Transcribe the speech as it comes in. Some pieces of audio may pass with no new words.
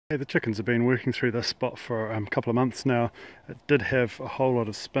Hey, the chickens have been working through this spot for a couple of months now. It did have a whole lot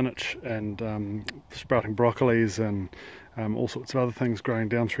of spinach and sprouting broccolis and all sorts of other things growing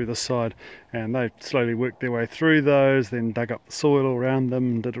down through this side, and they slowly worked their way through those, then dug up the soil around them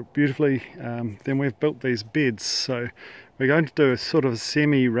and did it beautifully. Then we've built these beds, so we're going to do a sort of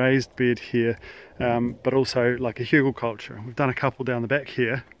semi-raised bed here, but also like a hugelkultur. We've done a couple down the back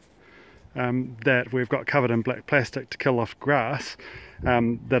here that we've got covered in black plastic to kill off grass,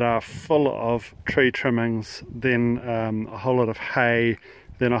 that are full of tree trimmings, then a whole lot of hay,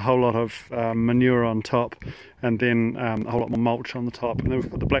 then a whole lot of manure on top, and then a whole lot more mulch on the top, and then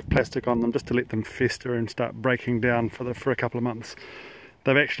we've put the black plastic on them just to let them fester and start breaking down for a couple of months.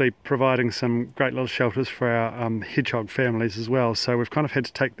 They're actually providing some great little shelters for our hedgehog families as well, so we've kind of had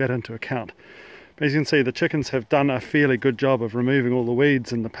to take that into account. But as you can see, the chickens have done a fairly good job of removing all the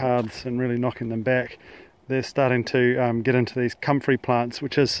weeds in the paths and really knocking them back. They're starting to get into these comfrey plants,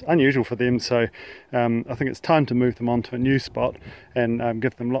 which is unusual for them, so I think it's time to move them onto a new spot and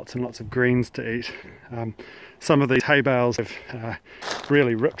give them lots and lots of greens to eat. Some of these hay bales have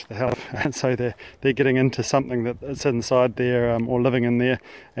really ripped the hell off, and so they're getting into something that's inside there or living in there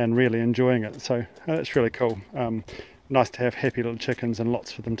and really enjoying it, so that's really cool. Nice to have happy little chickens and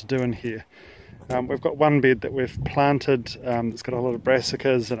lots for them to do in here. We've got one bed that we've planted. It's got a lot of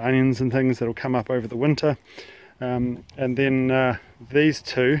brassicas and onions and things that will come up over the winter, and then these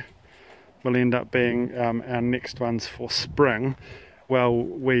two will end up being our next ones for spring, while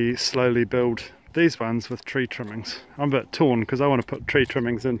we slowly build these ones with tree trimmings. I'm a bit torn because I want to put tree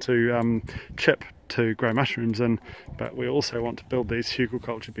trimmings into chip to grow mushrooms in, but we also want to build these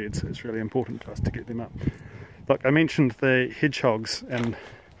hugelkultur beds, so it's really important to us to get them up. Look, I mentioned the hedgehogs, and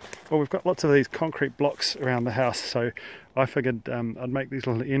well, we've got lots of these concrete blocks around the house, so I figured I'd make these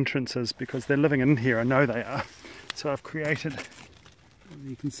little entrances because they're living in here, I know they are. So I've created,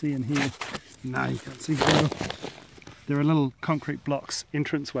 you can see in here, no you can't see here, there are little concrete blocks,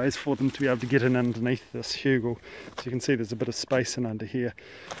 entranceways for them to be able to get in underneath this hugel. So you can see there's a bit of space in under here.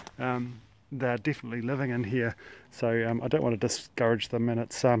 They're definitely living in here, so I don't want to discourage them, and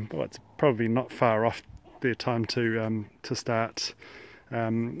it's probably not far off their time to start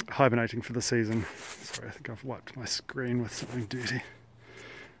hibernating for the season. Sorry, I think I've wiped my screen with something dirty.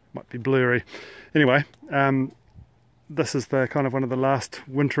 Might be blurry. Anyway, this is the kind of one of the last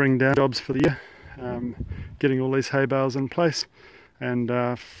wintering down jobs for the year. Getting all these hay bales in place, and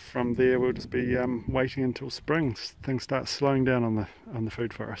from there we'll just be waiting until spring. Things start slowing down on the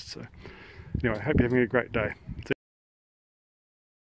food forest. So anyway, hope you're having a great day.